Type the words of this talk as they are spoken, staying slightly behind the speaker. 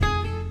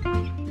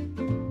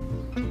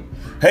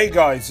Hey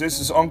guys, this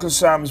is Uncle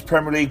Sam's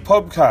Premier League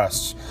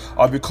podcast.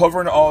 I'll be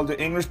covering all the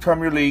English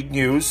Premier League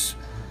news,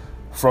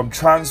 from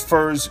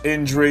transfers,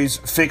 injuries,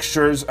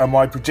 fixtures and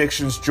my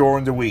predictions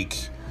during the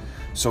week.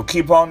 So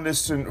keep on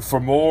listening for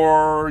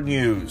more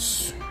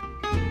news.